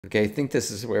Okay, I think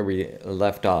this is where we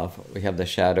left off. We have the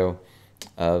shadow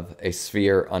of a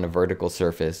sphere on a vertical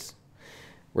surface.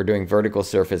 We're doing vertical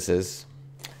surfaces.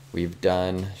 We've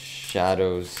done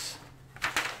shadows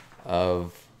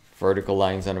of vertical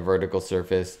lines on a vertical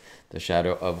surface, the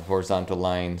shadow of horizontal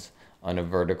lines on a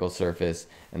vertical surface,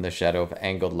 and the shadow of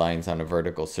angled lines on a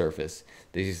vertical surface.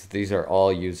 These are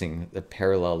all using the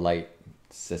parallel light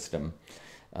system.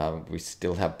 We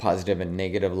still have positive and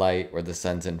negative light where the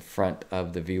sun's in front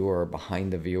of the viewer or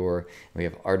behind the viewer. We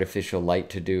have artificial light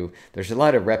to do. There's a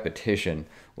lot of repetition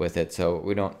with it, so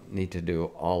we don't need to do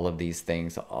all of these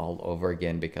things all over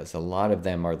again because a lot of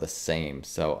them are the same.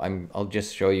 So I'll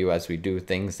just show you as we do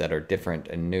things that are different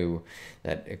and new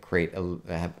that create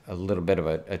have a little bit of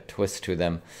a twist to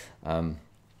them. Then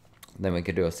we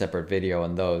could do a separate video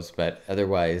on those, but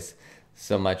otherwise,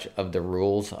 so much of the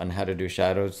rules on how to do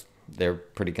shadows, they're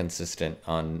pretty consistent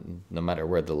on no matter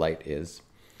where the light is.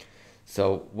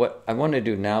 So what I want to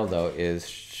do now though is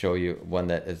show you one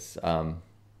that is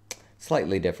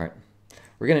slightly different.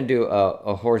 We're going to do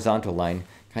a horizontal line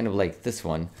kind of like this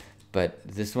one, but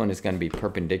this one is going to be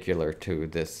perpendicular to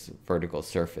this vertical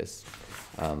surface,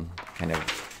 kind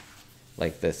of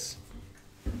like this.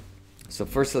 So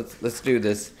first let's do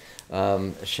this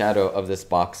shadow of this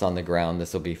box on the ground.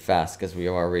 This will be fast because we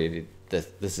already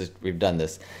we've done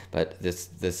this, but this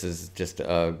is just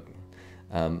a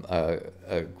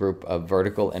group of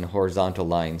vertical and horizontal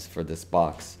lines for this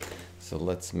box. So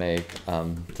let's make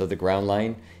so the ground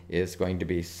line is going to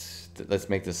be, let's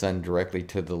make the sun directly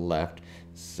to the left.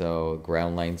 So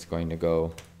ground line is going to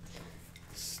go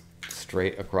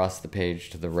straight across the page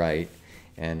to the right,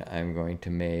 and I'm going to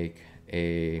make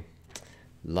a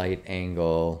light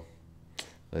angle.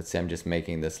 Let's say I'm just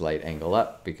making this light angle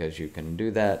up because you can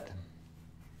do that.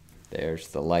 There's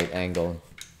the light angle,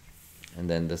 and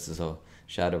then this is a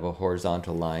shadow of a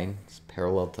horizontal line. It's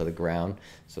parallel to the ground,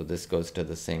 so this goes to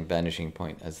the same vanishing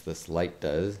point as this line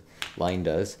does,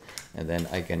 and then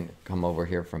I can come over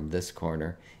here from this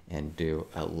corner and do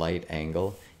a light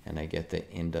angle, and I get the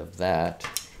end of that,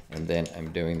 and then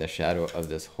I'm doing the shadow of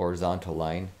this horizontal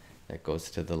line that goes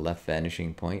to the left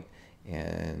vanishing point,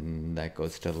 and that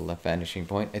goes to the left vanishing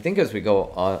point. I think as we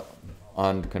go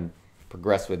on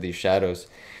progress with these shadows,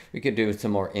 we could do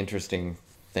some more interesting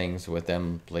things with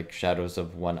them, like shadows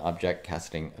of one object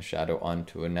casting a shadow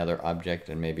onto another object,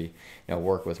 and maybe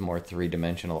work with more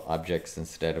three-dimensional objects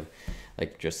instead of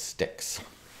like just sticks.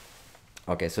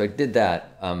 Okay, so I did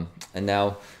that, and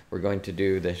now we're going to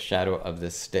do the shadow of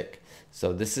this stick.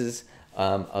 So this is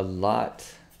a lot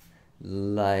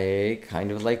like,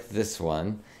 kind of like this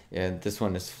one. And this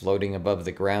one is floating above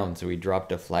the ground, so we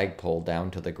dropped a flagpole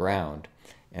down to the ground,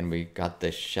 and we got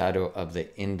the shadow of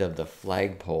the end of the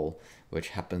flagpole, which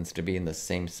happens to be in the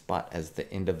same spot as the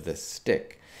end of the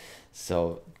stick.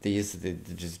 So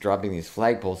just dropping these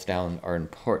flagpoles down are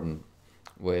important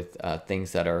with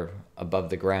things that are above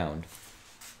the ground.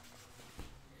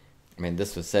 I mean,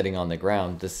 this was setting on the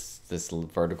ground. This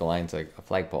vertical line's like a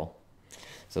flagpole.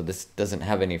 So this doesn't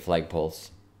have any flagpoles.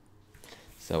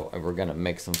 So we're gonna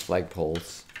make some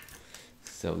flagpoles.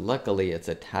 So luckily it's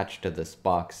attached to this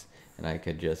box, and I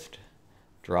could just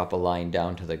drop a line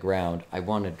down to the ground. I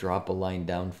want to drop a line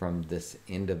down from this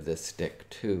end of this stick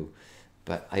too,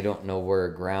 but I don't know where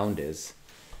ground is.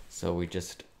 So we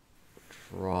just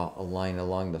draw a line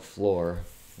along the floor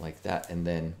like that, and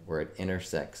then where it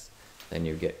intersects, then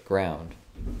you get ground.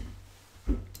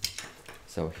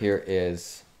 So here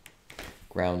is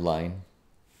ground line.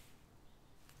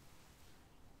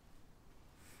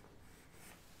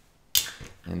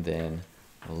 And then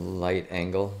a light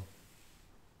angle.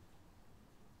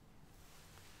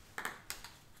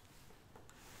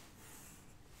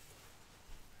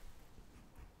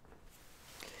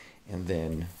 And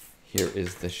then here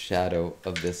is the shadow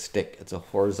of this stick. It's a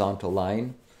horizontal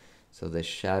line, so the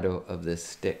shadow of this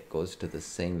stick goes to the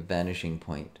same vanishing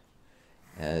point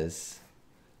as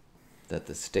that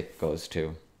the stick goes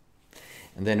to.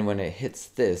 And then when it hits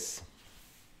this,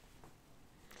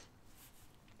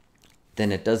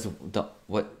 then it does the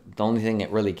only thing it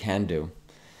really can do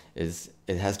is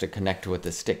it has to connect with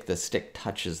the stick. The stick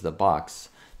touches the box,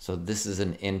 so this is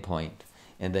an endpoint,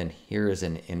 and then here is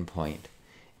an endpoint,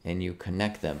 and you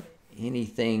connect them.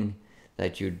 Anything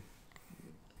that you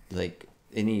like,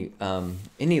 any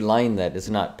line that is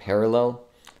not parallel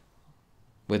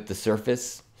with the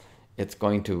surface, it's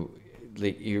going to,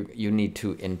 like, you need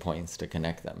two endpoints to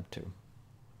connect them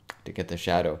to get the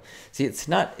shadow. See, it's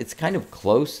kind of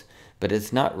close, but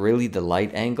it's not really the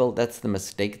light angle. That's the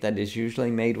mistake that is usually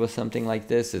made with something like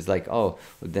this, is like, oh,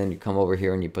 then you come over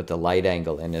here and you put the light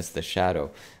angle and it's the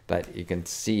shadow. But you can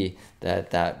see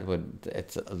that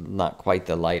it's not quite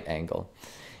the light angle.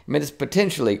 I mean, it's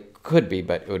potentially could be,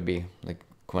 but it would be like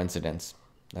coincidence.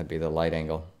 That'd be the light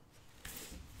angle.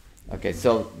 Okay,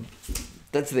 so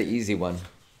that's the easy one.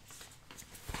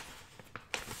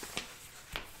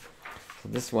 So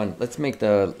this one, let's make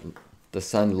the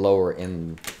sun lower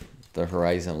in the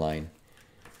horizon line.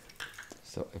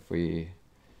 So if we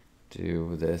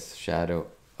do this shadow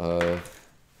of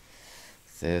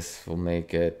this, we'll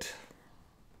make it,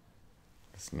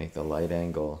 let's make the light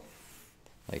angle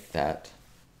like that.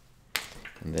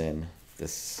 And then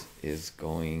this is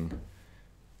going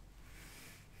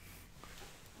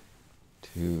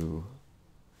to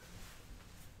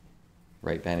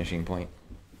right vanishing point.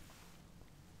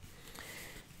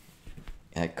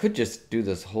 And I could just do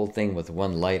this whole thing with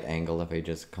one light angle if I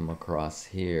just come across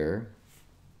here.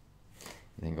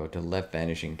 And then go to left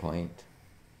vanishing point.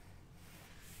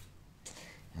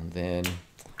 And then,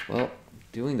 well,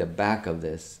 doing the back of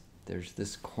this, there's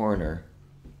this corner.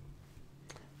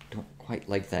 Don't quite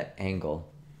like that angle.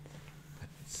 But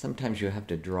sometimes you have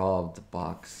to draw the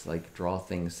box, like draw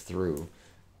things through.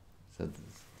 So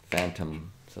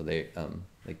phantom, so they,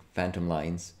 like phantom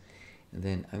lines. And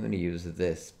then I'm going to use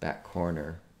this back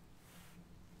corner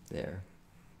there.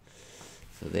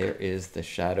 So there is the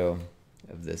shadow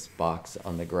of this box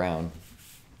on the ground.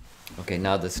 Okay,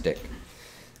 now the stick.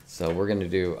 So we're going to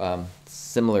do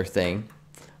similar thing.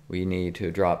 We need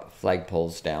to drop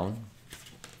flagpoles down.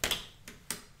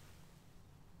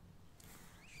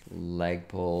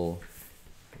 Flagpole,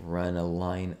 run a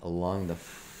line along the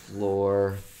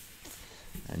floor.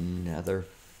 Another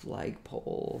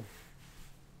flagpole.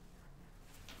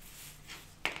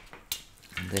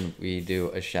 Then we do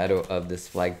a shadow of this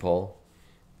flagpole.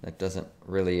 That doesn't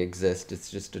really exist. It's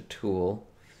just a tool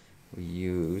we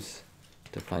use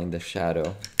to find the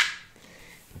shadow.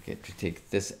 Okay, to take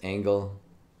this angle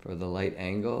for the light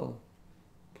angle,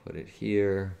 put it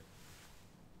here.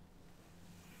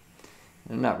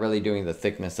 I'm not really doing the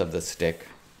thickness of the stick.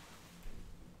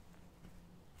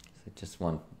 So just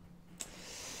want,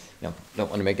 don't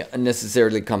want to make it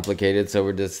unnecessarily complicated.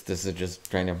 So this is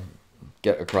just trying to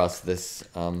get across this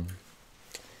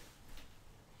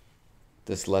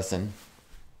this lesson.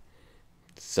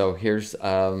 So here's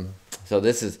so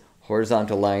this is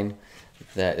horizontal line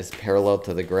that is parallel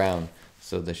to the ground.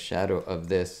 So the shadow of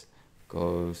this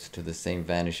goes to the same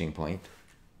vanishing point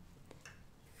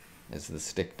as the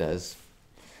stick does.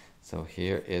 So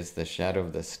here is the shadow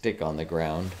of the stick on the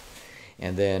ground.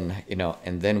 And then,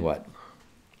 and then what?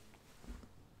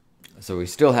 So we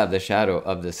still have the shadow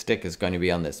of the stick is going to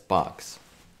be on this box.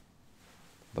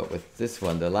 But with this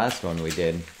one, the last one we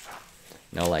did,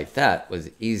 like that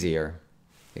was easier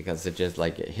because it just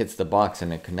like it hits the box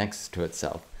and it connects to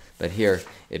itself. But here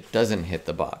it doesn't hit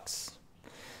the box.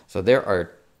 So there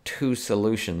are two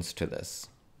solutions to this.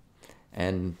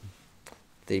 And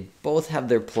they both have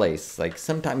their place. Like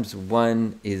sometimes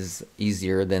one is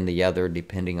easier than the other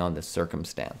depending on the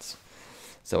circumstance.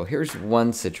 So here's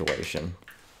one situation.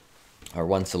 Or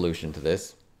one solution to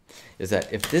this is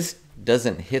that if this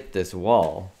doesn't hit this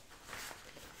wall,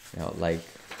 like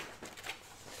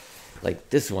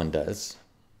this one does,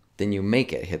 then you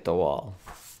make it hit the wall.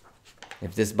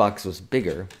 If this box was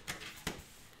bigger,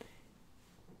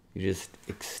 you just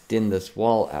extend this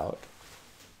wall out.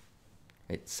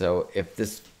 Right? So if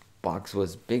this box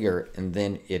was bigger and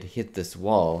then it hit this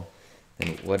wall,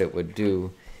 then what it would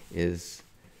do is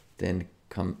then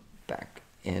come back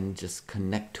and just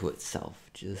connect to itself,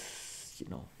 just,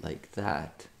 like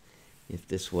that, if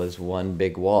this was one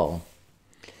big wall.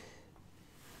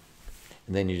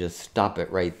 And then you just stop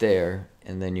it right there,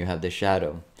 and then you have the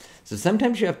shadow. So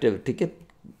sometimes you have to get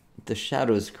the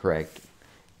shadows correct,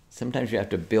 sometimes you have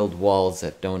to build walls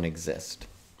that don't exist.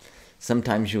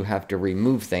 Sometimes you have to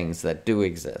remove things that do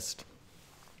exist.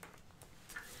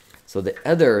 So this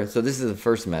is the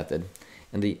first method,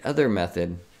 and the other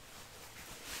method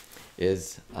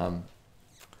is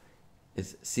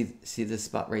see this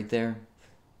spot right there?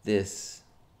 This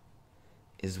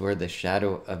is where the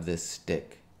shadow of this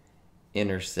stick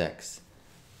intersects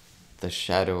the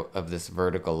shadow of this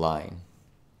vertical line.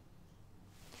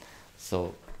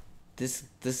 So this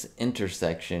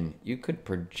intersection, you could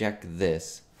project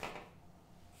this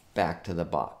back to the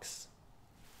box.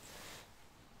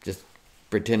 Just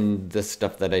pretend this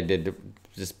stuff that I did,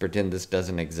 just pretend this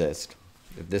doesn't exist.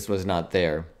 If this was not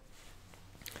there,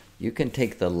 you can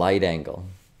take the light angle.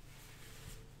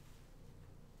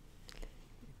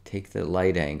 Take the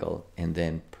light angle and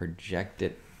then project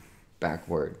it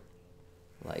backward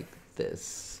like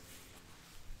this.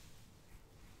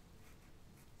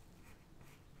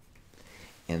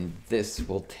 And this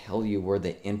will tell you where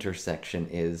the intersection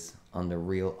is on the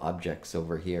real objects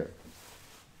over here.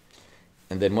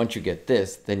 And then once you get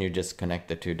this, then you just connect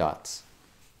the two dots.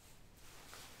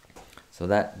 So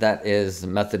that is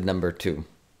method number 2.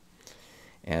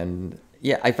 And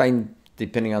yeah, I find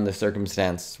depending on the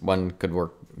circumstance, one could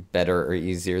work better or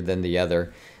easier than the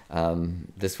other.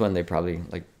 This one, they probably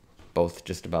like both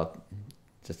just about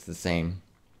just the same.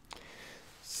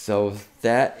 So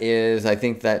that is, I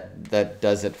think that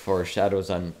does it for shadows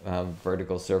on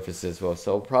vertical surfaces. Well,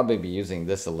 so I'll probably be using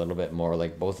this a little bit more,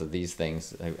 like both of these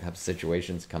things. I have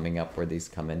situations coming up where these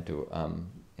come into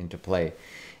play.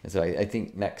 And so I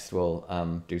think next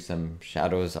we'll do some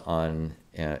shadows on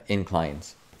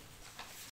inclines.